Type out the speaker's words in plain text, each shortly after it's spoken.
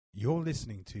You're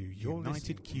listening to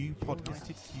United Q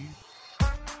Podcast.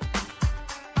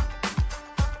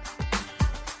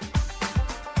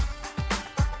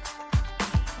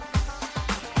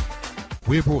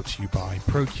 We're brought to you by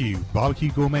ProQ,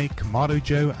 Barbecue Gourmet, Kamado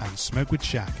Joe, and Smokewood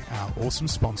Shack, our awesome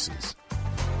sponsors.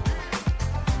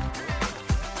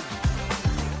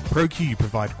 ProQ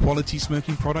provide quality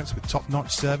smoking products with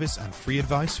top-notch service and free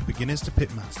advice for beginners to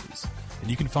pitmasters. And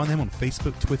you can find them on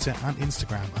Facebook, Twitter, and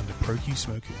Instagram under ProQ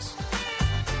Smokers.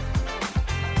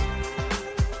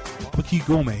 Barbecue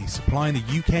Gourmet, supplying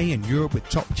the UK and Europe with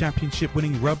top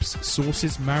championship-winning rubs,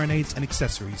 sauces, marinades, and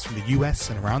accessories from the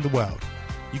US and around the world.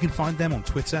 You can find them on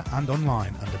Twitter and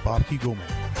online under Barbecue Gourmet.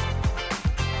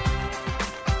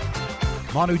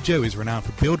 Kamado Joe is renowned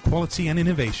for build quality and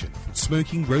innovation. From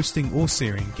smoking, roasting, or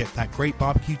searing, get that great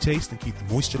barbecue taste and keep the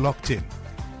moisture locked in.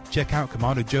 Check out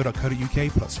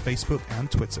kamadojoe.co.uk plus Facebook and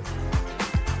Twitter.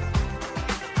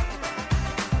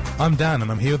 I'm Dan and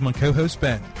I'm here with my co-host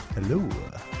Ben. Hello.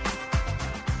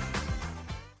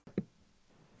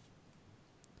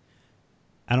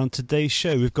 And on today's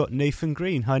show we've got Nathan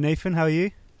Green. Hi Nathan, how are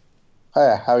you?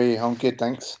 Hiya, how are you? I'm good,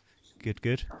 thanks.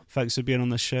 Good. Thanks for being on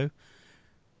the show.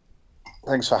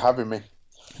 Thanks for having me.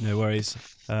 No worries.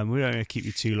 We don't want to keep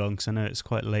you too long because I know it's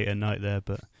quite late at night there,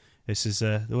 but this is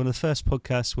one of the first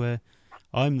podcasts where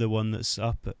I'm the one that's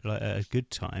up at a good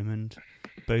time, and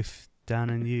both Dan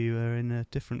and you are in a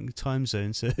different time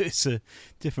zone, so it's a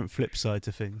different flip side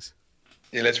to things.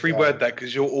 Yeah, let's reword that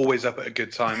because you're always up at a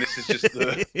good time. This is just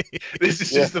the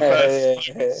the first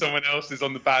time someone else is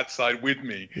on the bad side with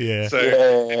me. Yeah.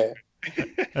 So.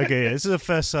 Okay, this is the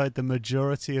first side. The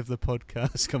majority of the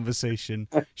podcast conversation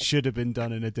should have been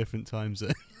done in a different time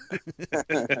zone.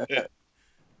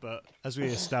 But as we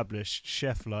established,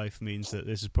 chef life means that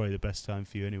this is probably the best time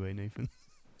for you anyway, Nathan.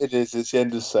 It is. It's the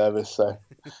end of service, so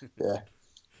yeah.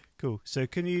 Cool. So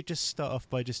can you just start off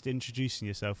by just introducing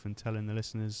yourself and telling the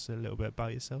listeners a little bit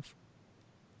about yourself?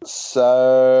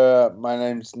 So my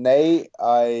name's Nate.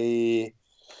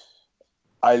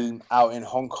 I'm out in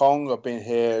Hong Kong. I've been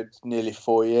here nearly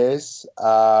 4 years.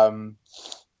 I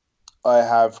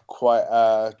have quite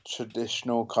a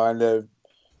traditional kind of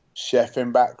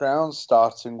chefing background,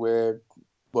 starting with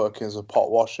working as a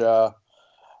pot washer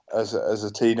as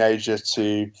a teenager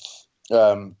to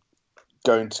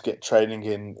going to get training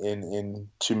in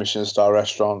 2 Michelin-star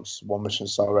restaurants, 1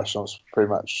 Michelin-star restaurants, pretty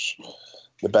much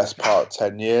the best part of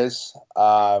 10 years.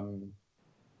 And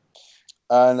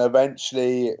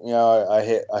eventually, I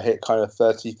hit kind of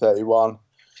 30, 31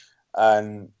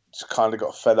 and just kind of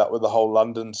got fed up with the whole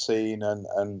London scene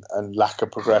and lack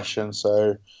of progression.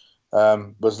 So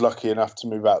was lucky enough to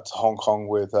move out to Hong Kong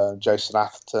with Jason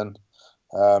Atherton,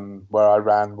 where I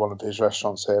ran one of his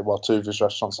restaurants here, 2 of his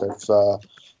restaurants here for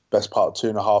the best part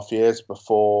of 2.5 years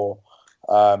before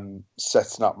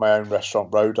setting up my own restaurant,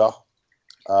 Rhoda,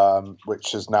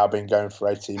 which has now been going for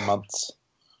 18 months.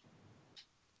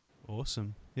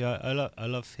 Awesome. Yeah, I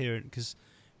love hearing, because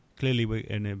clearly we're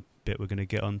going to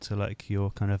get onto like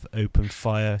your kind of open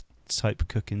fire type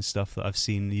cooking stuff that I've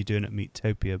seen you doing at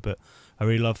Meatopia, but I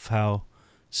really love how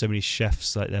so many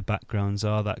chefs, like their backgrounds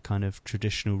are that kind of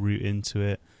traditional route into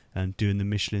it and doing the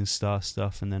Michelin star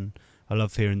stuff, and then I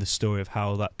love hearing the story of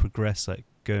how that progressed, like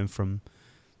going from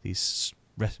these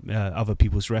other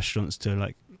people's restaurants to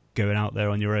like going out there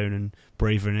on your own and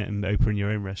braving it and opening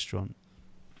your own restaurant.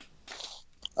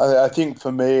 I think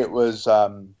for me it was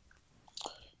that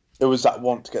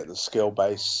want to get the skill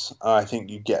base. And I think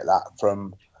you get that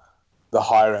from the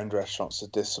higher end restaurants, the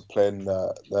discipline,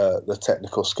 the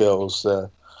technical skills,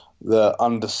 the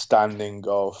understanding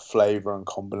of flavour and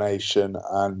combination,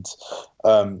 and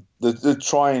the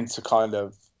trying to kind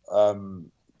of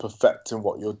perfect in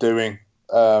what you're doing.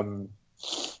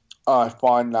 I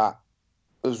find that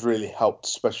has really helped,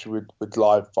 especially with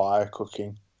live fire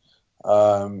cooking.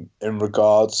 In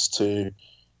regards to,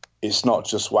 it's not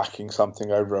just whacking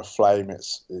something over a flame.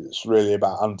 It's really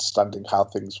about understanding how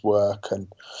things work and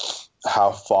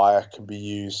how fire can be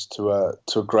used to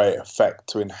a great effect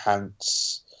to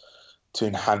enhance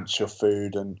your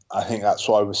food. And I think that's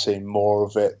why we're seeing more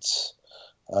of it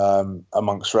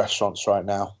amongst restaurants right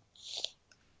now.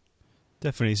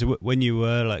 Definitely. So when you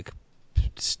were like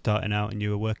starting out and you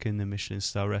were working in the Michelin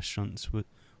star restaurants,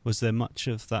 was there much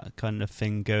of that kind of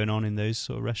thing going on in those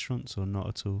sort of restaurants, or not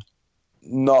at all?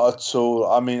 Not at all.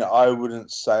 I mean, I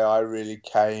wouldn't say I really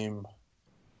came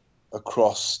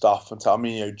across stuff until,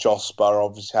 Josper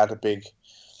obviously had a big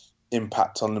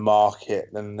impact on the market.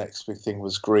 Then the next big thing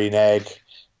was Green Egg.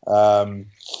 I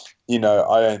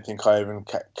don't think I even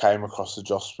came across the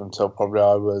Josper until probably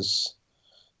I was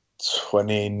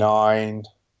 29,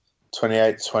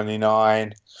 28,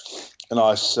 29, and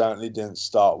I certainly didn't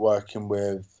start working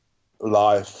with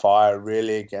live fire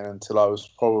really again until I was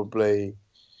probably...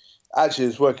 Actually, I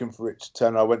was working for Richard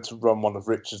Turner. I went to run one of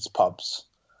Richard's pubs,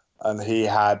 and he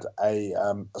had a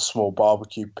small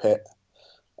barbecue pit.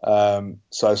 So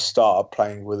I started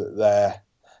playing with it there.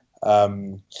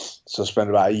 So I spent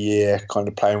about a year kind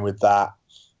of playing with that.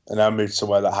 And I moved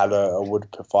somewhere that had a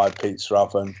wood-fired pizza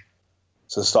oven.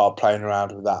 So I started playing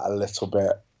around with that a little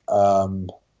bit.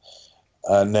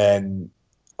 And then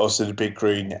also the Big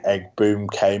Green Egg boom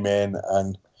came in.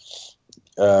 And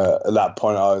at that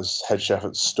point I was head chef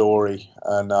at Story.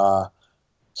 And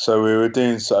so we were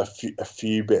doing sort of a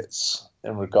few bits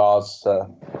in regards to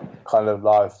kind of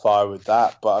live fire with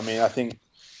that. But I mean, I think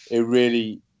it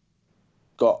really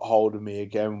got hold of me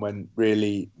again when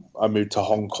really I moved to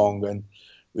Hong Kong and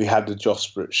we had the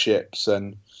Josprit ships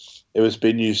and it was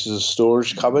being used as a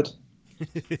storage cupboard.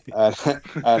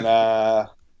 and I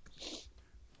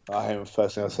think the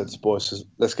first thing I said to the boys was,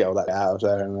 let's get all that out of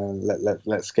there and then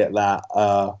let's get that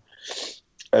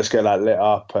lit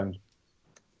up. And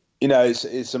you know,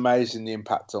 it's amazing the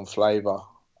impact on flavour.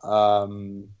 For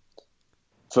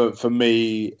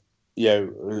me, you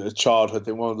know, a childhood, I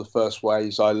think one of the first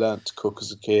ways I learned to cook as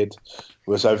a kid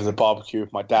was over the barbecue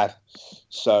with my dad.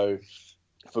 So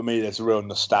for me, there's a real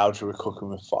nostalgia with cooking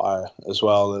with fire, as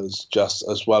well as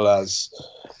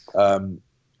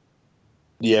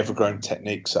the ever-growing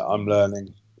techniques that I'm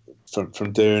learning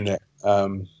from doing it.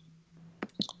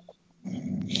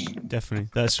 Definitely,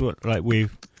 that's what we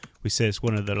say. It's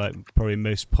one of the probably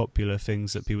most popular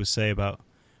things that people say about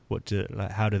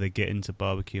how do they get into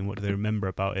barbecue and what do they remember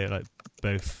about it. Like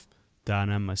both Dan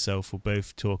and myself will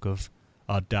both talk of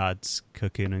our dads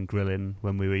cooking and grilling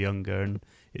when we were younger, and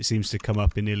it seems to come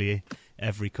up in nearly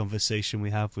every conversation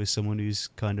we have with someone who's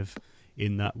kind of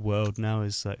in that world now.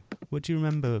 Is like, what do you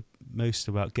remember most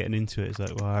about getting into it? It's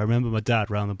like, well, I remember my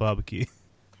dad around the barbecue.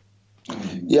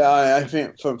 Yeah, I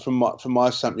think from my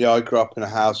standpoint, I grew up in a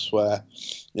house where,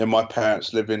 you know, my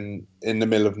parents live in the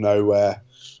middle of nowhere.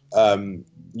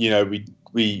 You know,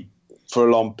 we for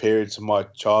a long periods of my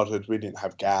childhood we didn't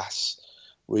have gas.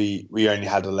 We only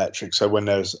had electric. So when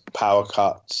there's power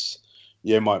cuts,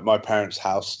 yeah, my parents'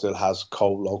 house still has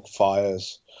coal log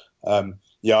fires.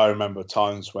 Yeah, I remember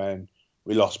times when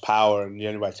we lost power and the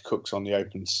only way to cook's on the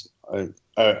open,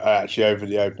 actually over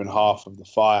the open half of the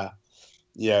fire.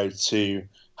 You know, to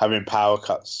having power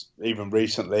cuts even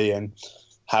recently and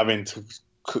having to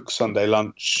cook Sunday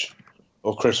lunch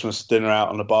or Christmas dinner out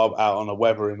on a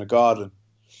Weber in the garden.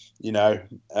 You know,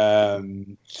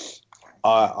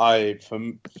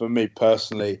 for me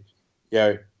personally, you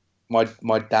know,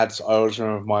 my dad's, I always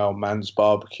remember my old man's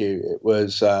barbecue. It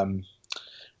was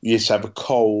we used to have a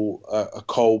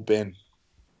coal bin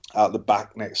out the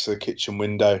back next to the kitchen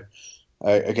window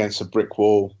against a brick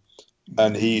wall.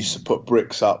 And he used to put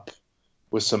bricks up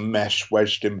with some mesh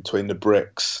wedged in between the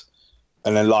bricks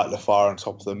and then light the fire on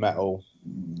top of the metal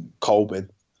coal bin.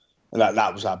 And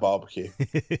that was our barbecue.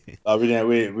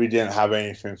 We didn't have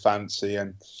anything fancy.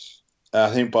 And I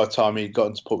think by the time he got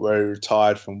into the point where he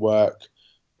retired from work,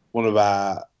 one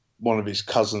of his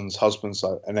cousins' husbands,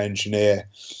 an engineer,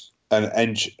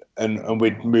 and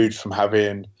we'd moved from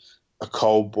having a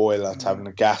coal boiler to having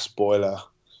a gas boiler.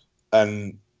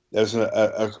 And there was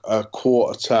a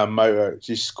quarter turn motor. It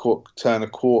used to turn a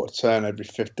quarter turn every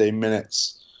 15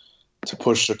 minutes to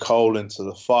push the coal into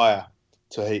the fire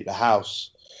to heat the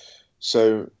house.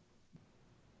 So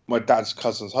my dad's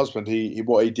cousin's husband,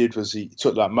 what he did was he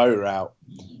took that motor out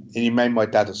and he made my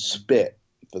dad a spit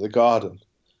for the garden.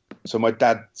 So my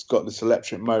dad's got this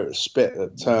electric motor spit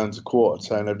that turns a quarter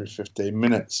turn every 15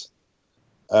 minutes.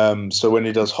 So when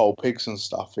he does whole pigs and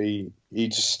stuff, he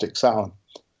just sticks that on.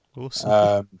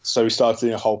 Awesome. So we started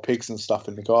doing whole pigs and stuff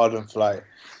in the garden for like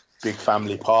big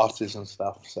family parties and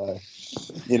stuff. So,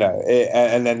 you know,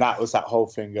 and then that was that whole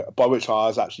thing. By which I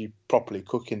was actually properly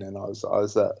cooking, and I was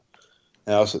at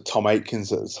Tom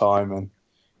Aitken's at the time, and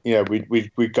you know,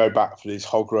 we'd go back for these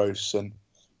hog roasts, and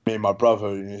me and my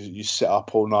brother, you sit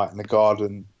up all night in the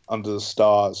garden under the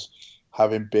stars,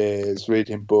 having beers,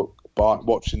 reading book,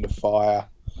 watching the fire.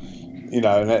 You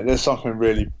know, and there's something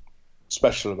really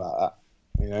special about that.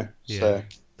 You know, yeah, so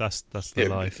that's the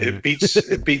life. It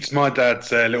beats my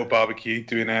dad's little barbecue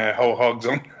doing whole hogs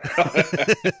on.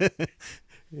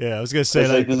 Yeah, I was going to say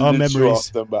like our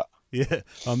memories. Yeah,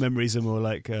 our memories are more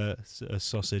like a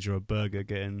sausage or a burger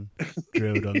getting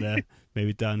grilled on there.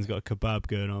 Maybe Dan's got a kebab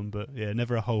going on, but yeah,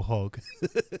 never a whole hog.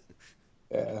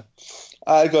 Yeah,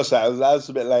 I got to say that was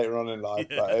a bit later on in life,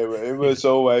 but it was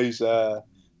always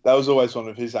that was always one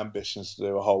of his ambitions to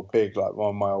do a whole pig. Like one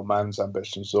of my old man's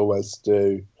ambitions was always to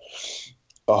do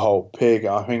a whole pig.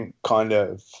 I think kind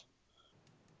of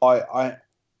I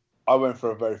went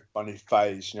through a very funny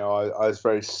phase. I was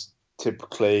very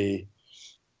typically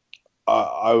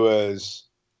I was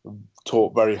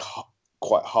taught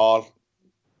quite hard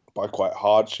by quite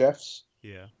hard chefs.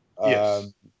 Yeah.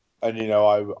 Yes. And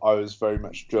I was very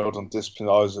much drilled on discipline.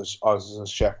 I was a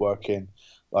chef working,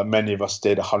 like many of us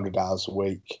did, 100 hours a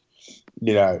week.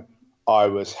 I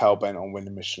was hell bent on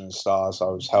winning Michelin stars. I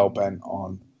was hell bent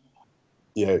on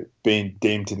being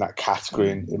deemed in that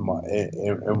category in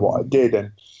what I did.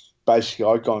 And basically,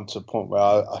 I'd gone to a point where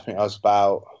I think I was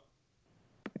about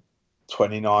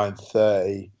 29,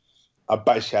 30. I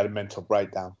basically had a mental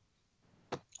breakdown.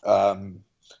 I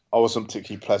wasn't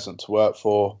particularly pleasant to work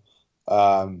for.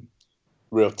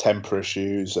 Real temper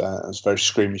issues. I was very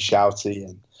screamy,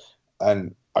 shouty,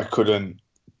 and I couldn't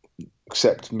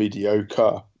accept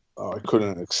mediocre. I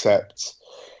couldn't accept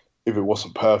if it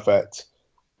wasn't perfect,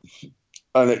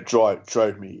 and it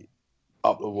drove me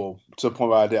up the wall to the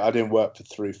point where I didn't work for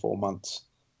 3-4 months,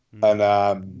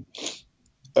 and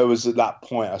it was at that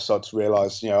point I started to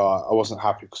realise, I wasn't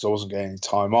happy because I wasn't getting any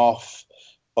time off.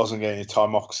 I wasn't getting any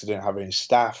time off because I didn't have any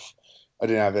staff. I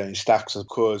didn't have any staff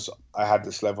because I had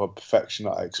this level of perfection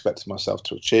that I expected myself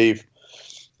to achieve.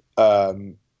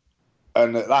 And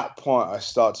at that point, I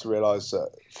started to realise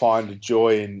that find a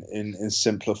joy in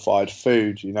simplified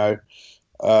food. I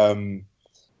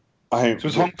think so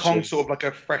was Hong Kong sort of like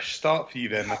a fresh start for you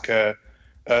then, like a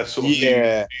sort of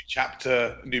new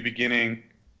chapter, new beginning?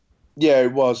 Yeah,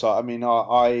 it was. I mean,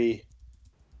 I'd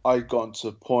gotten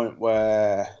to the point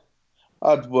where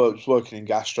was working in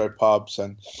gastropubs,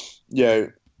 and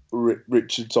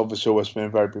Richard's obviously always been a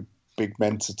very big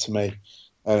mentor to me,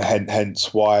 and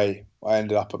hence why I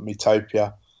ended up at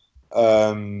Metopia.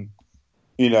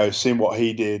 Seeing what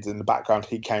he did and the background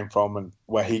he came from, and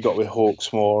where he got with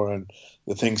Hawksmoor and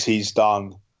the things he's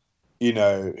done.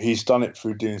 He's done it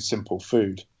through doing simple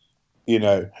food.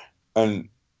 And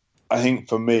I think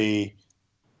for me,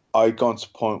 I'd gone to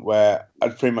a point where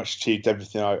I'd pretty much achieved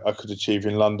everything I could achieve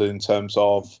in London in terms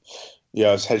of,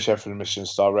 I was head chef in a Michelin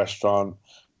star restaurant.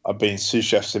 I've been sous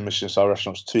chefs in Michelin star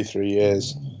restaurants 2-3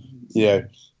 years.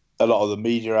 A lot of the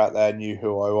media out there knew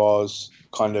who I was.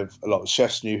 Kind of a lot of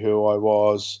chefs knew who I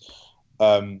was.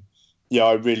 I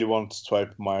really wanted to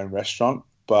open my own restaurant,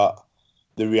 but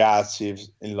the reality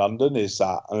in London is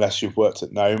that unless you've worked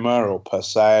at Noma or Per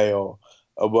Se or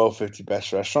a World 50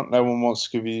 Best restaurant, no one wants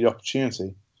to give you the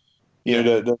opportunity.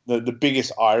 The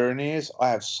biggest irony is I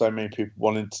have so many people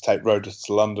wanting to take Rhoda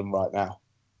to London right now.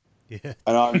 Yeah.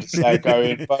 And I'm just there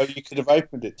going, well, you could have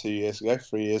opened it 2 years ago,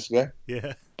 3 years ago.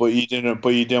 Yeah. But you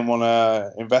didn't want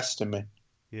to invest in me.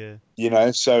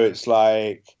 Yeah. So it's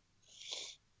like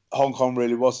Hong Kong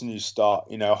really was a new start.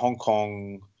 Hong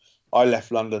Kong, I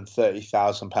left London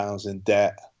 £30,000 in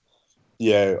debt.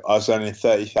 I was earning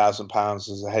 £30,000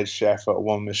 as a head chef at a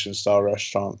 1 Michelin star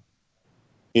restaurant.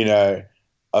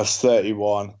 I was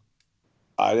 31.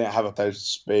 I didn't have a place to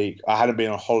speak. I hadn't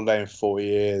been on holiday in 4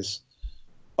 years.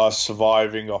 I was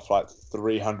surviving off like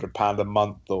 £300 a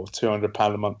month or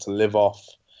 £200 a month to live off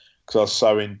because I was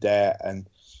so in debt and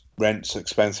rent's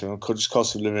expensive and just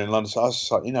cost of living in London. So I was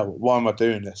just like, why am I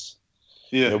doing this?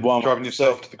 Yeah, driving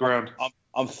yourself to the ground.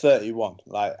 I'm 31.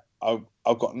 Like I've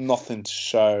got nothing to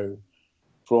show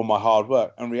for all my hard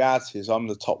work. And reality is I'm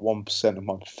the top 1% of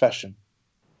my profession.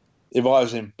 If I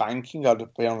was in banking, I'd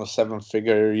be on a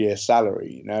 7-figure a year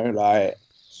salary,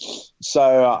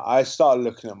 So I started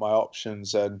looking at my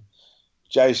options, and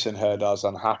Jason heard I was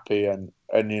unhappy, and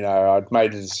I'd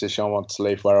made a decision I wanted to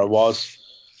leave where I was,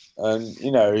 and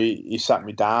he sat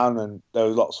me down, and there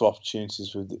were lots of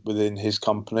opportunities within his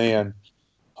company, and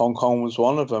Hong Kong was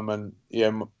one of them. And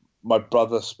my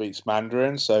brother speaks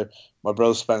Mandarin, so my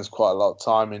brother spends quite a lot of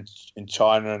time in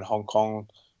China and Hong Kong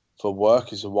for work.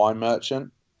 He's a wine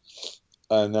merchant.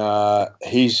 And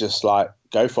he's just like,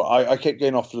 go for it. I kept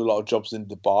getting offered a lot of jobs in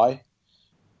Dubai.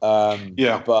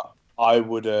 But I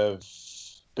would have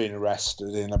been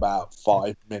arrested in about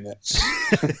 5 minutes.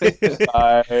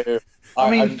 For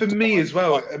me as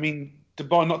well,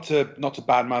 Dubai, not to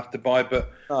badmouth Dubai, but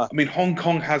Hong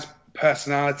Kong has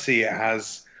personality. It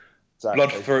has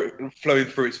blood flowing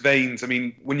through its veins.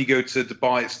 When you go to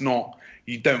Dubai, it's not,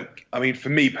 you don't, for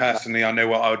me personally, I know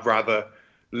what I would rather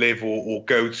live or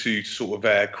go to sort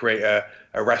of create a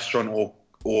restaurant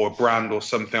or a brand or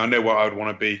something. I know what I would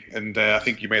want to be, and I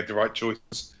think you made the right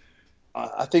choice.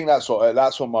 I think that's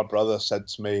what my brother said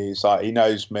to me. He's like, he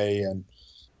knows me, and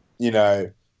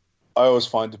I always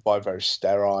find Dubai very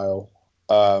sterile.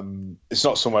 It's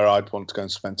not somewhere I'd want to go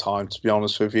and spend time, to be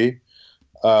honest with you.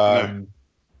 No.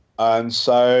 And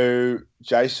so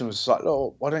Jason was like,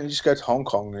 "Look, why don't you just go to Hong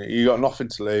Kong? You got nothing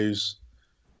to lose.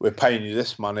 We're paying you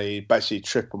this money, basically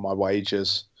triple my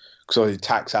wages, because obviously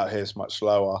tax out here is much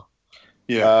lower."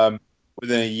 Yeah.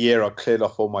 Within a year, I cleared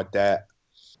off all my debt.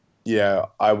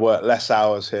 I worked less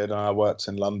hours here than I worked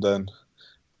in London.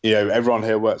 Everyone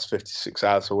here works 56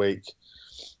 hours a week.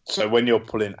 So when you're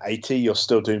pulling 80, you're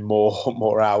still doing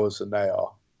more hours than they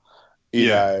are.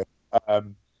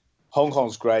 Hong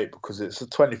Kong's great because it's a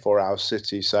 24-hour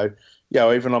city. So,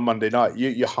 even on Monday night,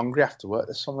 you're hungry after work.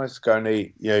 There's somewhere to go and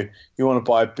eat. You want to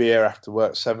buy a beer after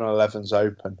work, 7-Eleven's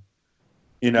open.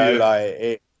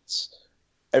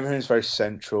 Everything's very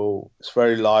central. It's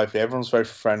very lively. Everyone's very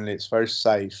friendly. It's very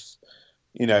safe.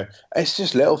 It's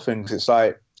just little things. It's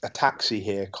like a taxi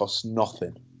here costs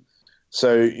nothing.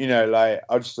 So, I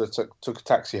just took a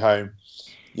taxi home.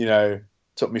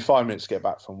 Took me 5 minutes to get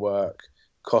back from work.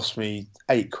 Cost me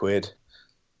 £8.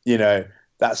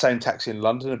 That same taxi in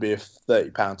London would be a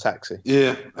 £30 taxi.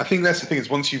 Yeah, I think that's the thing, is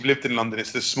once you've lived in London,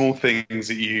 it's the small things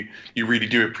that you really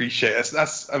do appreciate.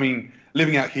 I mean,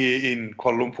 living out here in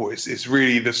Kuala Lumpur, it's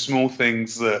really the small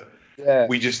things that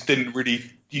we just didn't really,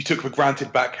 you took for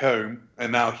granted back home,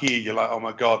 and now here you're like, oh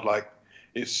my God, like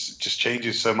it's just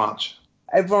changes so much.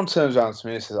 Everyone turns around to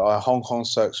me and says, "Oh, Hong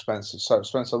Kong's so expensive, so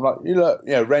expensive." I'm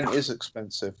like, rent is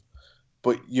expensive,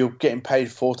 but you're getting paid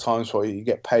 4 times what you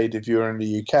get paid if you're in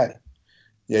the UK.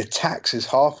 Tax is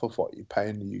half of what you pay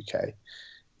in the UK.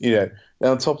 And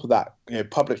on top of that,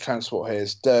 public transport here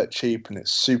is dirt cheap and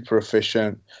it's super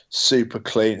efficient, super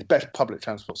clean. It's the best public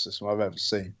transport system I've ever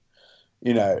seen.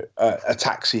 A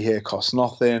taxi here costs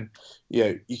nothing.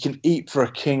 You can eat for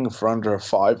a king for under a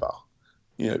fiver.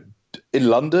 In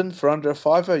London, for under a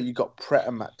fiver, you got Pret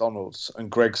and McDonald's and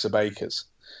Greg's the Bakers.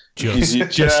 Just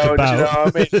about. Do you know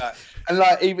what I mean? And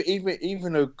like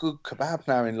even a good kebab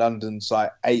now in London's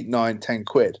like 8, 9, 10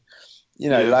 quid.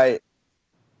 Like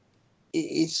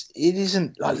it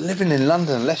isn't like living in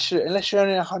London unless you're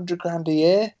earning 100 grand a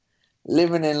year.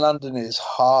 Living in London is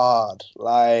hard.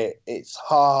 Like it's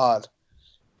hard.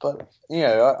 But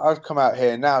I've come out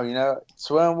here now.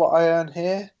 To earn what I earn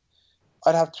here,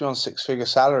 I'd have to be on 6-figure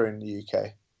salary in the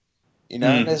UK.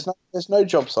 And there's no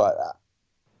jobs like that.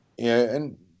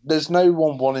 And there's no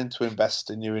one wanting to invest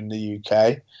in you in the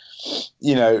UK.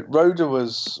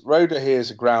 Rhoda here is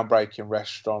a groundbreaking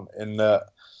restaurant in that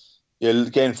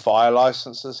getting fire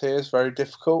licenses here is very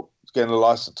difficult. Getting a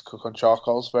license to cook on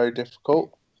charcoal is very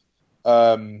difficult.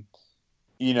 And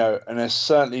there's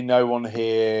certainly no one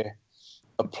here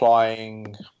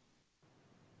applying.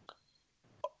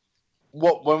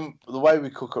 The way we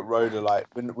cook at Rhoda, like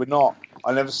we're not.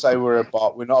 I never say we're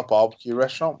not a barbecue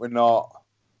restaurant. We're not.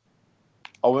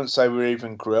 I wouldn't say we're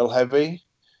even grill heavy.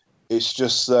 It's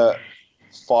just that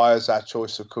fire's our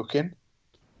choice of cooking.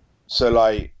 So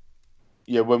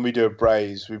when we do a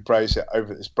braise, we braise it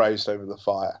over. It's braised over the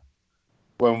fire.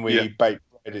 When we bake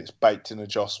bread, it's baked in a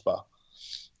josper.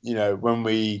 When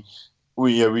we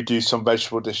do some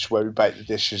vegetable dish where we bake the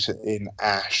dishes in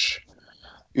ash.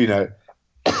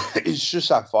 It's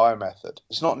just our fire method.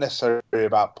 It's not necessarily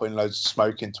about putting loads of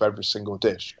smoke into every single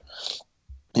dish.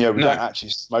 We don't actually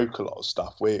smoke a lot of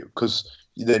stuff because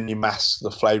then you mask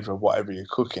the flavour of whatever you're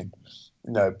cooking.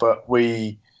 But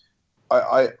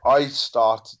I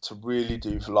started to really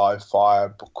do live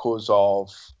fire because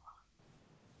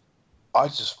I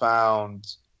just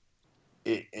found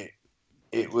it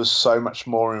was so much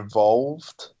more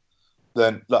involved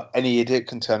than any idiot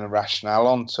can turn a rationale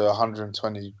on to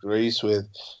 120 degrees with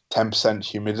 10%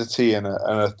 humidity and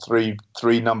a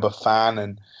three number fan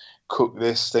and cook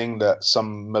this thing that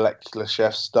some molecular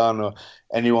chef's done, or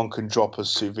anyone can drop a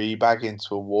sous vide bag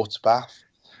into a water bath.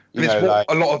 And it's what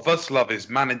a lot of us love is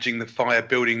managing the fire,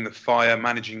 building the fire,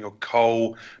 managing your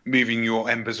coal, moving your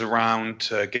embers around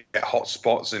to get hot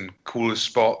spots and cooler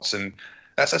spots, and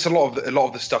that's a lot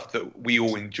of the stuff that we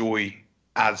all enjoy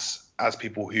as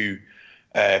people who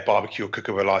barbecue or cook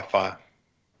over a live fire.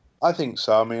 I think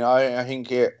so. I mean, I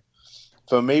think it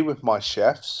for me with my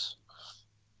chefs.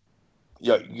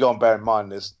 You got to bear in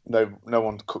mind, there's no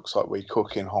one cooks like we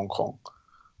cook in Hong Kong.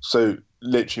 So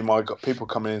literally, people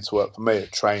coming into work for me are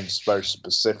trained very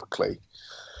specifically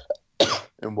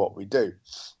in what we do.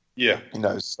 Yeah.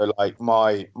 So like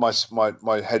my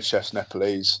head chef's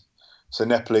Nepalese. So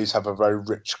Nepalese have a very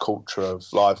rich culture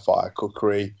of live fire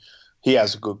cookery. He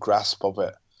has a good grasp of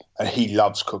it, and he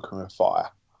loves cooking with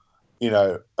fire.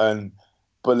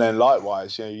 But then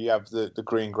likewise, you have the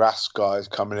green grass guys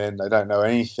coming in. They don't know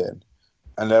anything.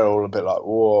 And they're all a bit like,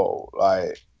 whoa,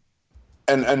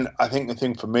 and I think the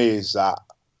thing for me is that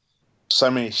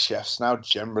so many chefs now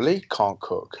generally can't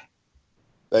cook.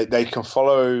 They can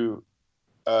follow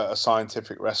a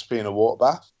scientific recipe in a water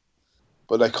bath,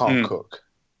 but they can't cook.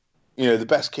 You know, the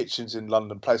best kitchens in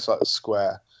London, places like the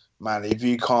Square, man, if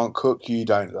you can't cook, you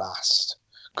don't last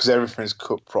because everything's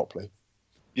cooked properly.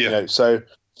 Yeah. You know, so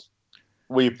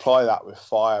we apply that with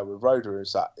fire, with Rhoda,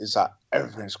 is that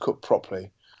everything's cooked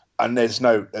properly, and there's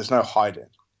no hiding.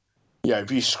 Yeah,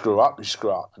 if you screw up, you screw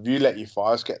up. If you let your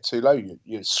fires get too low,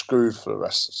 you're screwed for the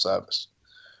rest of the service.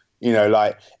 You know,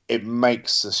 like, it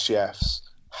makes the chefs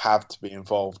have to be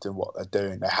involved in what they're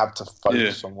doing. They have to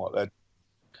focus on what they're doing.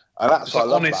 And that's it's what like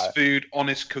I love honest about food,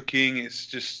 honest cooking. It's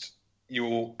just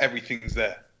everything's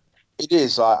there. it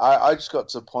is. I just got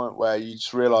to the point where you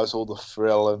just realise all the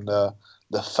thrill and the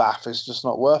faff is just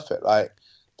not worth it. Like,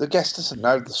 the guest doesn't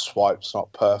know the swipe's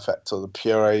not perfect or the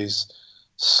puree's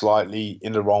slightly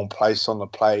in the wrong place on the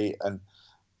plate, and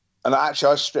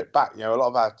actually I strip back. You know, a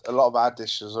lot of our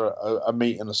dishes are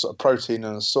meat and a sort of protein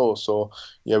and a sauce, or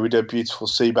we do a beautiful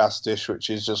sea bass dish which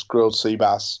is just grilled sea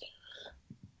bass,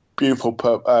 beautiful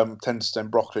tender stem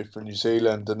broccoli from New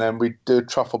Zealand, and then we do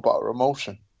truffle butter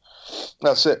emulsion.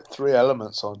 That's it. 3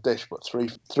 elements on a dish, but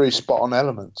three spot on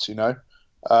elements. You know,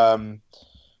 and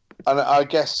I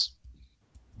guess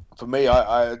for me,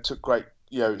 I took great.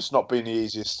 It's not been the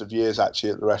easiest of years actually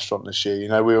at the restaurant this year. You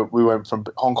know, we went from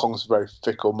Hong Kong's a very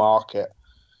fickle market.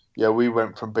 We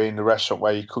went from being the restaurant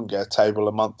where you couldn't get a table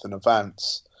a month in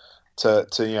advance to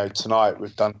tonight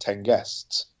we've done 10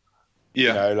 guests.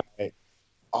 Yeah.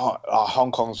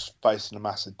 Hong Kong's facing a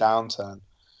massive downturn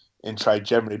in trade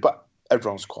generally, but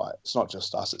everyone's quiet. It's not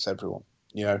just us; it's everyone.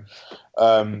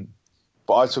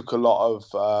 But I took a lot of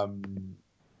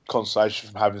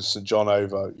consolation from having St John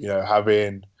over.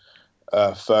 Having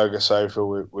Fergus over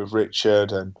with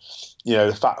Richard, and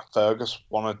the fact that Fergus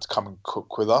wanted to come and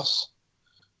cook with us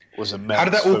was immense. How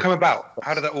did that all come about?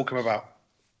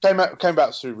 Came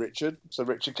about through Richard. So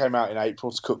Richard came out in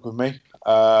April to cook with me.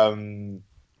 I'm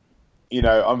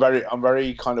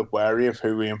very kind of wary of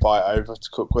who we invite over to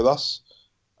cook with us,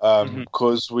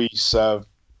 because we serve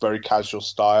very casual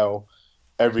style.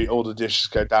 All the dishes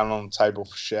go down on the table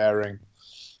for sharing.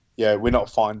 Yeah, we're not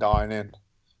fine dining,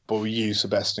 but we use the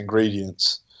best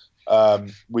ingredients.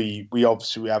 We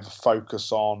obviously have a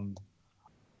focus on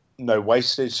no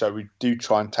wastage, so we do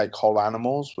try and take whole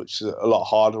animals, which is a lot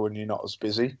harder when you're not as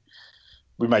busy.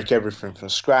 We make everything from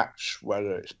scratch,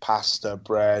 whether it's pasta,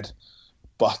 bread,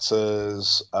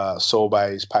 butters,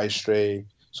 sorbets, pastry.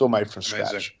 It's all made from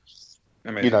scratch.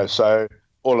 Amazing. So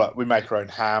we make our own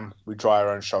ham, we dry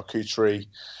our own charcuterie,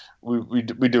 we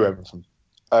do everything,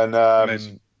 and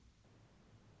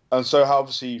so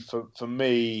obviously for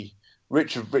me,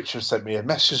 Richard sent me a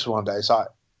message one day. It's like,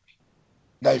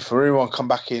 Dave, for anyone come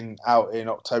back out in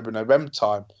October, November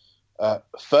time,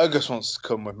 Fergus wants to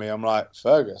come with me. I'm like,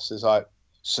 Fergus? He's like,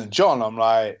 St John. I'm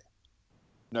like,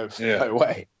 no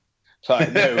way.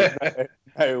 Like,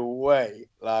 no way.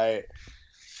 Like,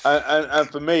 and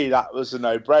for me, that was a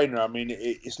no-brainer. I mean,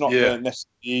 it's not necessarily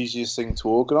the easiest thing to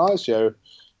organise.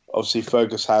 Obviously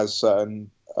Fergus has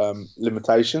certain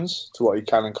limitations to what he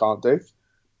can and can't do.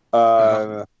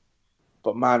 But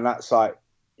man, that's like,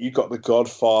 you got the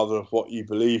godfather of what you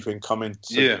believe in coming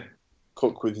to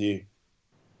cook with you.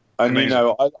 And,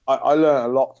 amazing. I learned a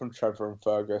lot from Trevor and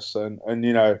Fergus, and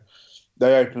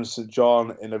they opened St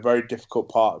John in a very difficult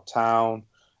part of town,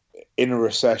 in a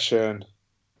recession,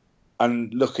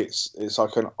 and look, it's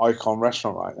like an icon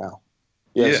restaurant right now.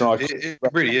 It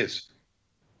really is.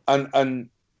 And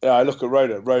I look at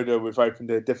Rhoda. Rhoda, we've opened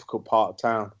in a difficult part of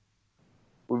town.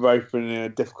 We've opened in a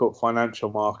difficult financial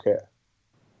market.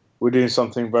 We're doing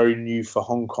something very new for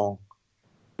Hong Kong.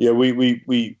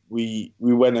 We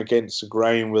went against the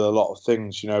grain with a lot of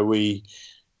things. We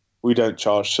don't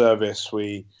charge service.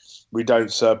 We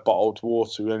don't serve bottled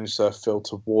water. We only serve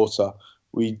filtered water.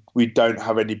 We don't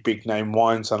have any big name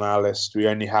wines on our list. We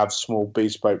only have small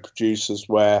bespoke producers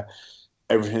where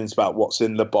everything's about what's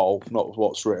in the bottle, not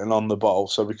what's written on the bottle,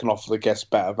 so we can offer the guests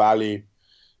better value.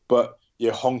 But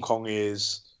Hong Kong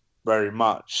is very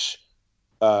much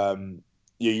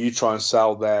you try and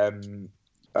sell them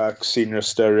Casino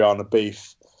Asturiana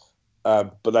beef,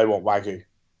 but they want Wagyu.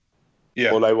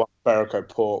 Or they want Berico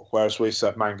pork, whereas we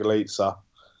serve Mangalitsa,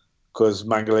 because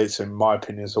Mangalitsa, in my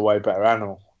opinion, is a way better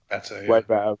animal. Way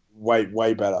better,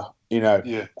 way better.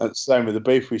 And same with the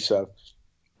beef we serve.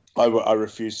 I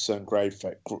refuse to serve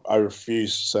grain-fed. I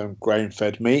refuse to serve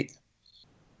grain-fed meat,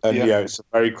 and it's a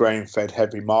very grain-fed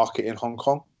heavy market in Hong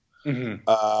Kong.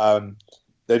 Mm-hmm.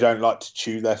 They don't like to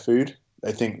chew their food.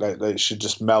 They think that they should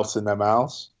just melt in their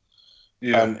mouths.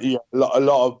 And a lot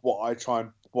of a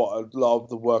lot of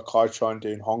the work I try and do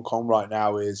in Hong Kong right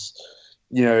now is,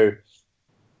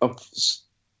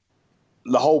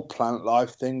 the whole plant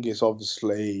life thing is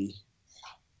obviously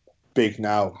big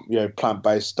now.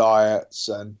 Plant-based diets,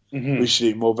 and we should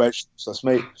eat more vegetables, less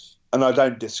meat. And I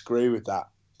don't disagree with that.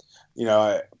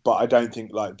 But I don't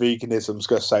think like veganism's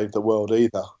going to save the world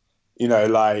either.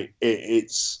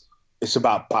 It's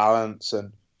about balance,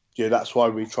 and that's why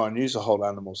we try and use the whole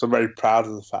animals. I'm very proud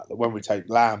of the fact that when we take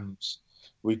lambs,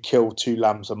 we kill 2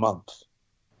 lambs a month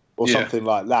or something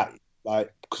like that,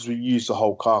 because we use the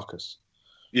whole carcass.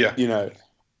 Yeah.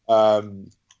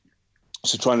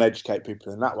 So trying to educate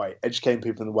people in that way, educating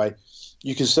people in the way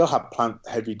you can still have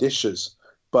plant-heavy dishes,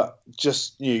 but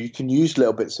just you can use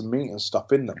little bits of meat and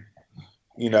stuff in them.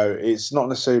 It's not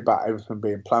necessarily about everything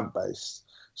being plant-based.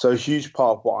 So a huge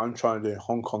part of what I'm trying to do in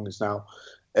Hong Kong is now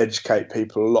educate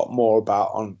people a lot more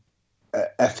about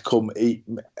ethical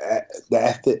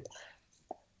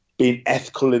being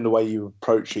ethical in the way you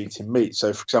approach eating meat.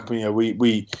 So, for example,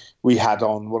 we had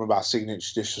on one of our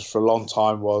signature dishes for a long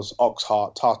time was ox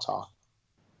heart tartare.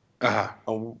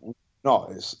 And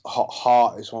it's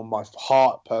heart is one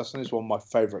of my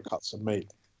favorite cuts of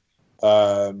meat.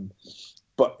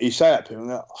 But you say that to people, and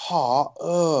they're like, heart,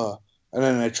 and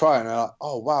then they try it and they're like,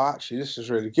 oh wow, actually this is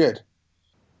really good.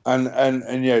 And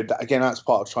again, that's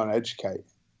part of trying to educate,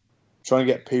 trying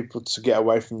to get people to get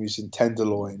away from using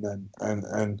tenderloin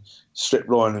and strip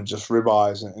loin and just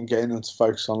ribeyes, and getting them to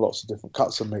focus on lots of different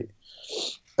cuts of meat.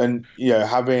 And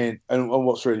and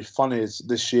what's really funny is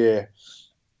this year,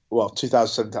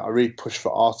 2017, I really pushed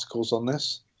for articles on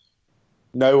this.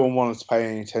 No one wanted to pay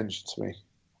any attention to me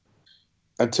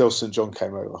until St. John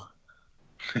came over.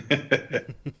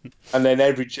 And then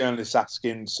every journalist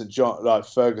asking St. John, like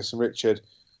Fergus and Richard,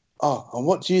 oh, and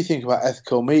what do you think about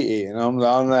ethical meat eating? And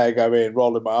I'm there going,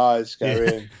 rolling my eyes,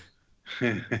 going,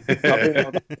 I've been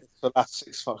on this for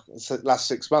the last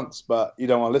 6 months, but you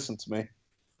don't want to listen to me.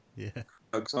 Yeah.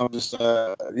 Because I'm just,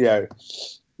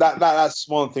 that's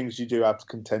one of the things you do have to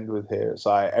contend with here. It's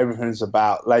like everything's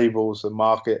about labels and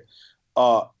market.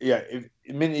 If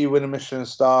the minute you win a Michelin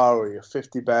star or you're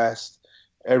 50 best,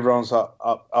 everyone's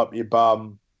up your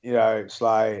bum. It's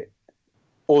like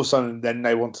all of a sudden then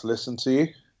they want to listen to you.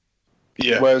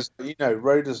 Yeah. Whereas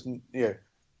Roder's, I've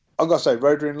got to say,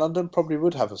 Roder in London probably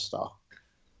would have a star,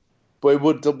 but it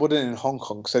wouldn't in Hong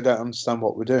Kong because they don't understand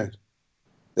what we're doing.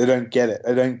 They don't get it.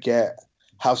 They don't get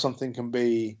how something can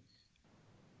be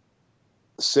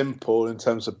simple in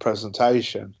terms of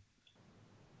presentation,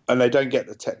 and they don't get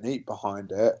the technique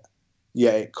behind it.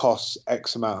 Yet it costs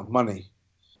X amount of money.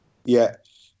 Yet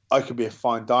I could be a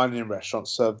fine dining restaurant,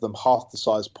 serve them half the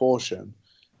size portion,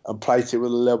 and plate it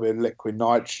with a little bit of liquid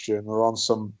nitrogen or on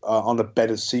some on a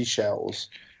bed of seashells,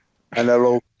 and they're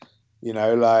all,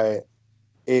 that's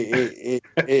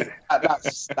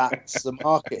the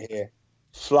market here.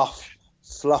 Fluff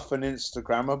and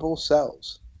Instagrammable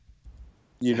sells.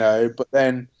 But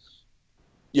then,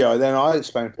 then I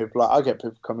explain to people, I get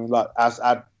people coming as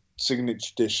our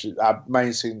signature dish, our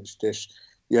main signature dish,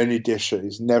 the only dish that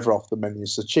is never off the menu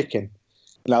is the chicken.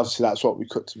 And obviously that's what we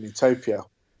cooked in Utopia,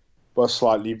 but a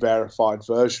slightly verified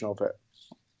version of it.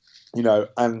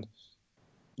 And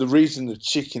the reason the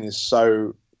chicken is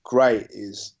so great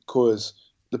is because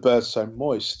the bird's so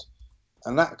moist.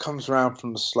 And that comes around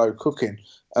from the slow cooking.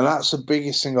 And that's the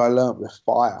biggest thing I learned with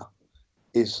fire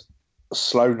is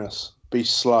slowness. Be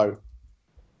slow.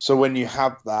 So when you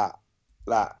have that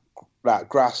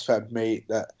grass-fed meat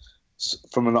that's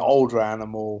from an older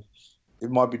animal,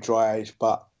 it might be dry aged,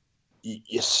 but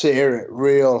you sear it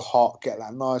real hot, get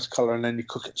that nice colour, and then you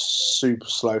cook it super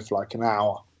slow for like an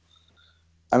hour.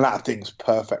 And that thing's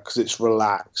perfect because it's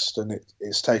relaxed and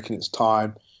it's taking its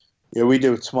time. We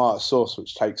do a tomato sauce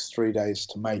which takes 3 days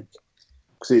to make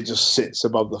because it just sits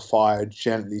above the fire,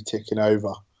 gently ticking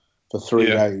over for 3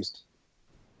 days.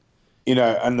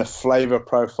 And the flavour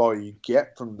profile you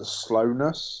get from the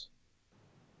slowness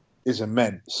is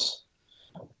immense.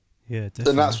 Yeah, definitely.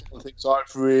 And that's one of the things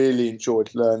I've really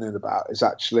enjoyed learning about is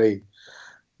actually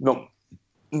not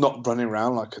running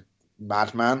around like a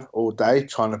madman all day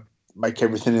trying to make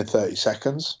everything in 30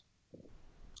 seconds.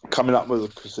 Coming up with a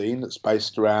cuisine that's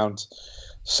based around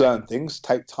certain things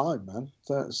take time, man.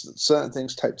 Certain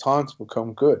things take time to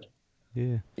become good.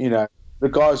 Yeah. The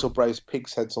guys will braise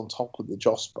pig's heads on top of the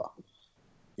Josper,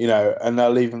 and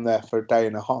they'll leave them there for a day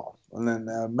and a half, and then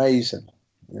they're amazing,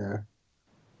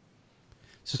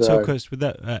 So talk us with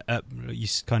that. You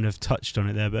kind of touched on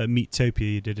it there, but at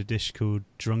Meatopia you did a dish called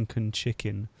Drunken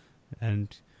Chicken,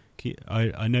 and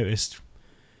I noticed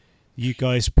You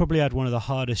guys probably had one of the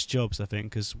hardest jobs, I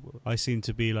think, because I seem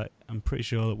to be like, I'm pretty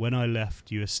sure that when I left,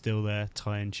 you were still there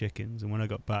tying chickens, and when I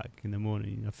got back in the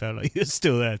morning, I felt like you were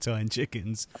still there tying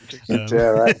chickens.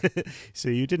 Right. So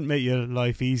you didn't make your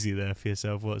life easy there for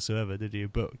yourself whatsoever, did you?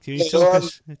 But can you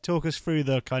talk us through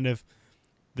the kind of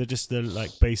the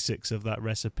like basics of that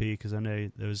recipe? Because I know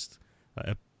there was like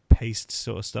a paste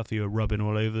sort of stuff you were rubbing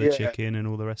all over the chicken and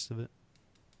all the rest of it.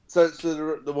 So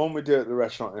the one we do at the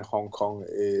restaurant in Hong Kong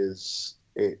it's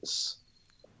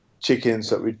chickens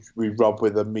that we rub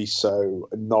with a miso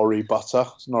and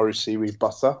nori seaweed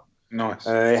butter. Nice.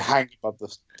 And they hang above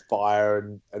the fire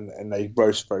and they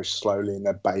roast very slowly and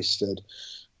they're basted.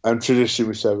 And traditionally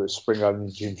we serve it with spring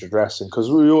onion ginger dressing because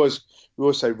we always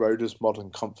say Rhoda's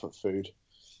modern comfort food.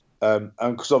 And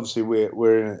because obviously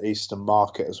we're in an Eastern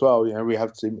market as well, you know, we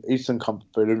have the Eastern comfort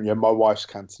food. And, you know, my wife's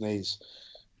Cantonese.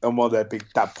 And one of their big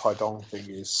dab pai dong thing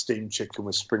is steamed chicken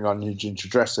with spring onion ginger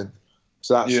dressing.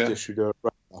 So that's the dish we do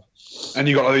right now. And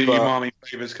you got the umami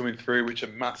flavours coming through, which are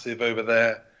massive over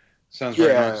there. Sounds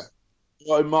very nice.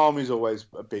 Well, umami's always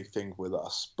a big thing with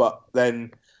us. But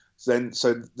then so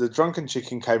the drunken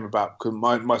chicken came about because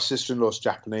my sister-in-law's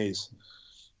Japanese.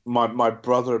 My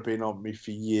brother had been on me for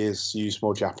years to use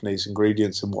more Japanese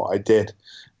ingredients than what I did.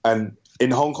 And in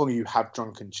Hong Kong, you have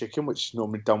drunken chicken, which is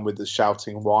normally done with the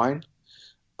shouting wine.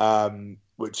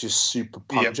 Which is super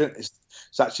pungent. Yep.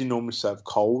 It's actually normally served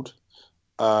cold.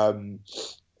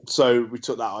 So we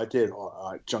took that idea, all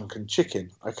right, drunken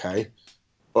chicken. Okay.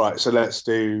 All right, so let's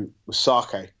do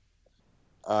sake.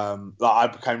 I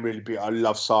became really big. I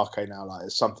love sake now. Like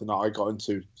it's something that I got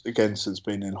into again since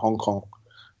being in Hong Kong.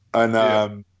 And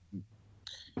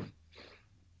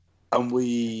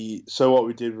so what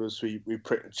we did was we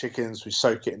prick the chickens, we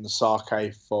soak it in the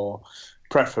sake for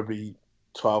preferably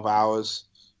 12 hours.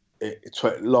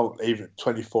 Even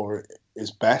 24 is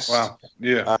best. Wow.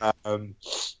 Yeah.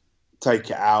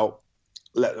 Take it out,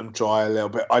 let them dry a little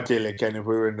bit. Ideally, again, if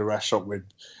we were in the restaurant, we'd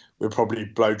probably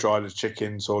blow dry the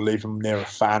chickens or leave them near a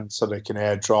fan so they can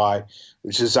air dry,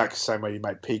 which is exactly the same way you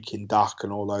make Peking duck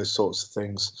and all those sorts of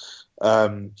things.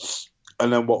 And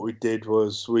then what we did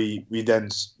was we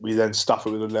then stuff it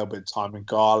with a little bit of thyme and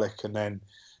garlic, and then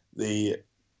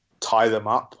tie them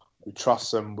up. We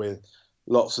truss them with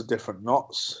lots of different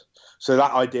knots. So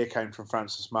that idea came from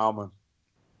Francis Malman.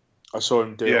 I saw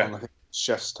him do it on, I think,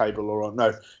 chef's table or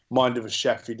on Mind of a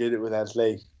Chef. He did it with Ed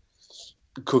Lee,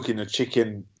 cooking a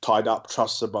chicken tied up,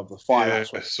 trussed above the fire. Yeah,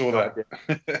 I saw that.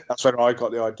 That's when I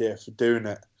got the idea for doing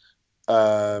it.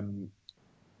 And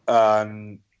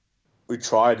we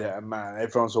tried it, and man,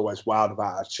 everyone's always wowed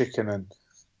about our chicken, and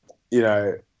you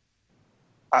know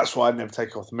that's why I never take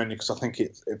it off the menu because I think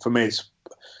for me it's,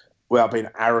 without being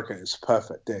arrogant, it's a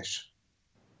perfect dish.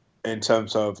 In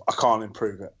terms of, I can't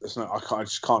improve it. I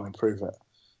just can't improve it.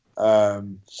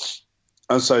 And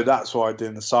so that's why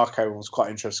doing the sake one was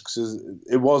quite interesting because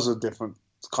it was a different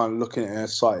kind of looking at it in a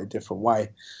slightly different way.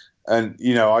 And,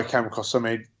 you know, I came across so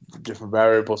many different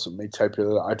variables at Meatopia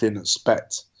that I didn't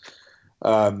expect.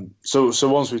 So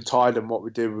once we tied them, what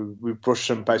we did, we brushed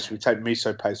them. Basically, we take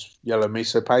miso paste, yellow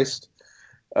miso paste.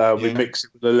 We mix it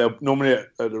with a little. Normally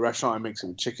at the restaurant, I mix it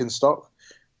with chicken stock.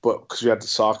 But because we had the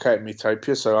sake at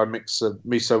Meatopia, so I mixed the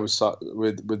miso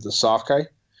with the sake,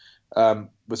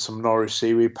 with some nori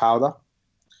seaweed powder,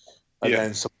 and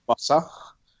then some butter,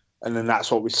 and then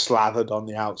that's what we slathered on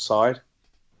the outside,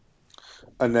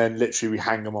 and then literally we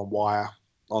hang them on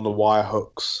the wire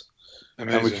hooks,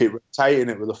 Amazing. And we keep rotating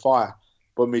it with the fire.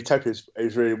 But Meatopia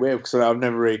is really weird because I've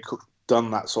never really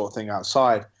done that sort of thing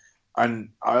outside. And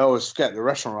I always forget the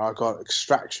restaurant where I got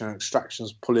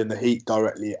extraction's pulling the heat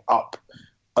directly up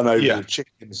and over the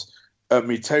chickens. At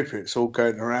Meatopia, it's all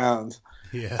going around.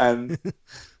 Yeah. And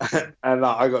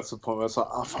I got to the point where I was like,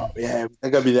 oh, fuck, yeah,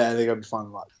 they're going to be there, they're going to be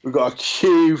fine. Like, we've got a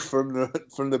queue from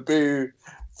the booth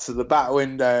to the back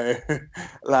window.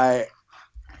 Like,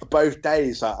 both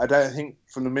days, like, I don't think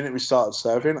from the minute we started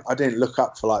serving, I didn't look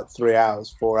up for like 3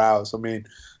 hours, 4 hours. I mean,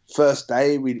 first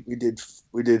day we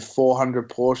did 400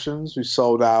 portions. We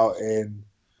sold out in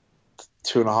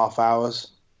 2.5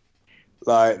 hours.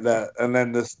 Like that, and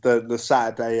then the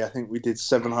Saturday, I think we did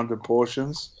 700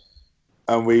 portions,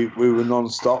 and we were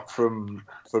non-stop from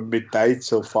midday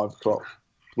till 5 o'clock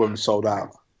when we sold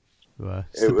out. Well,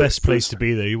 it's the best place to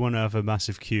be, though. You want to have a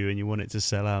massive queue and you want it to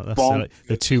sell out. That's like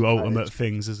the two ultimate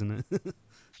things, isn't it?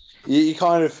 you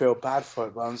kind of feel bad for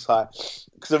it, but I'm like,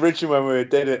 because originally when we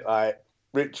did it, like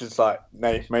Richard's like,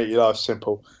 "Mate, make your life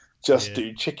simple. Just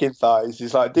do chicken thighs."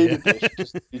 He's like, "Do the dish,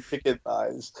 just do chicken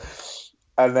thighs."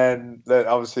 And then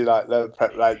obviously, like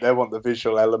they want the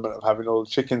visual element of having all the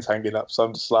chickens hanging up. So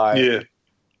I'm just like,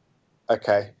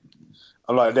 okay.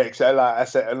 I'm like, Nick, so like I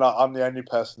said, and like, I'm the only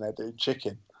person there doing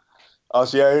chicken. I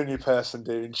was the only person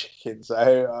doing chicken, so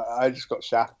I just got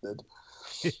shafted.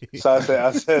 So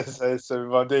I said, so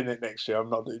if I'm doing it next year, I'm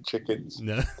not doing chickens.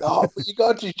 No. Oh, but you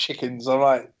got to do chickens. I'm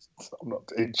like, I'm not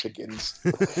doing chickens.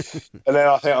 And then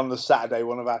I think on the Saturday,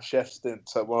 one of our chefs didn't.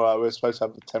 We were supposed to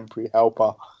have a temporary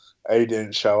helper. He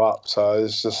didn't show up, so it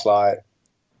was just like.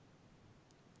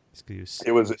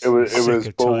 It was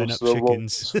balls to the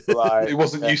walls. Like, he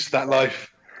wasn't used to that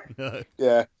life. No.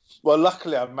 Yeah. Well,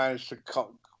 luckily I've managed to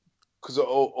come because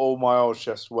all my old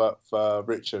chefs work for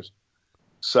Richard,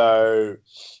 so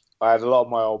I had a lot of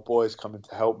my old boys coming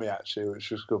to help me actually,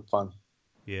 which was good fun.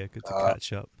 Yeah, good to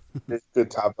catch up. It's good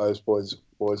to have those boys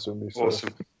with me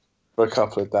for a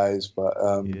couple of days. But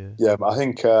yeah, I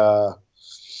think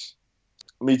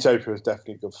Meatopia was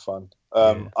definitely good fun.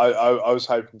 I was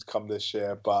hoping to come this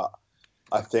year, but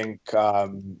I think my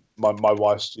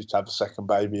wife's due to have a second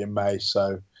baby in May,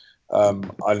 so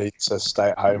I need to stay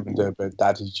at home and do a bit of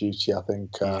daddy duty. I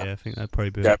think. I think that'd probably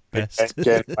be best.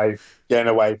 Getting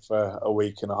away for a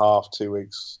week and a half, 2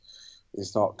 weeks,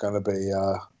 is not going to be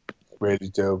really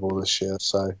doable this year.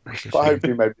 So, but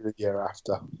hopefully maybe the year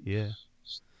after. Yeah.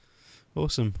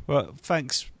 Awesome. Well,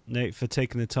 thanks, Nate, for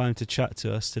taking the time to chat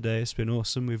to us today. It's been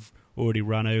awesome. We've already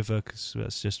run over because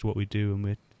that's just what we do when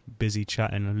we're busy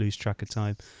chatting and lose track of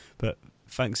time. But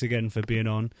thanks again for being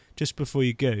on. Just before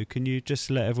you go, can you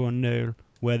just let everyone know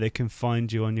where they can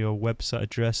find you on your website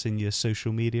address and your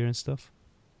social media and stuff?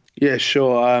 Yeah,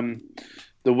 sure.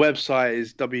 The website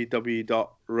is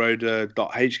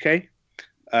www.roda.hk.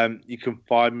 You can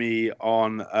find me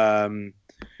on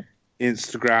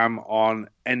Instagram on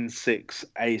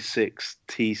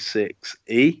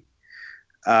N6A6T6E.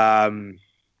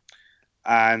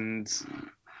 And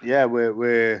yeah,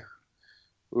 we're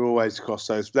always across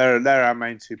those. They're our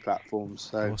main two platforms.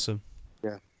 So awesome.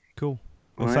 Yeah. Cool.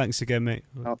 Well, thanks again, mate.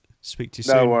 Speak to you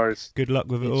soon. No worries. Good luck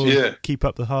with it all. Yeah. Keep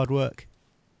up the hard work.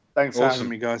 Thanks for having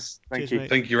me, guys. Thank you. Mate.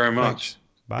 Thank you very much.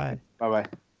 Bye. Bye-bye.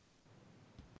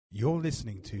 You're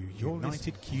listening to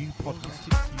United Q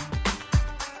Podcast.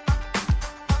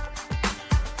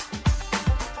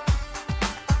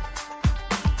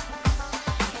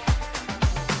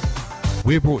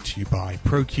 We're brought to you by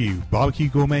ProQ, Barbecue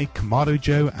Gourmet, Kamado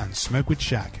Joe, and Smokewood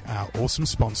Shack, our awesome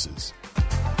sponsors.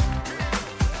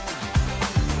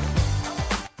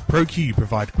 ProQ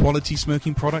provide quality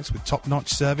smoking products with top-notch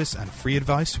service and free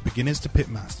advice for beginners to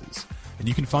pitmasters. And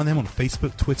you can find them on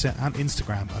Facebook, Twitter, and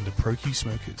Instagram under ProQ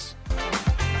Smokers.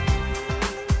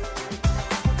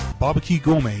 Barbecue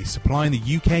Gourmet, supplying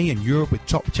the UK and Europe with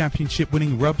top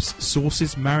championship-winning rubs,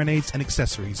 sauces, marinades, and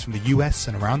accessories from the US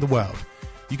and around the world.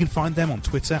 You can find them on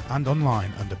Twitter and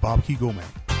online under Barbecue Gourmet.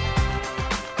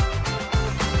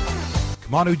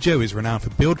 Kamado Joe is renowned for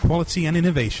build quality and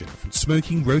innovation. From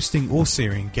smoking, roasting, or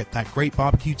searing, get that great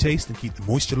barbecue taste and keep the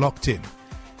moisture locked in.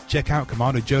 Check out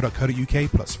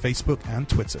kamadojoe.co.uk plus Facebook and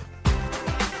Twitter.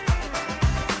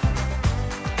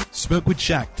 Smokewood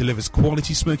Shack delivers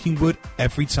quality smoking wood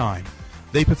every time.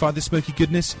 They provide the smoky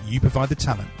goodness, you provide the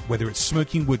talent. Whether it's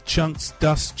smoking wood chunks,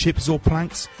 dust, chips, or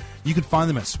planks, you can find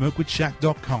them at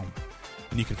smokewoodshack.com.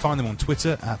 And you can find them on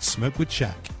Twitter at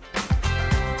smokewoodshack.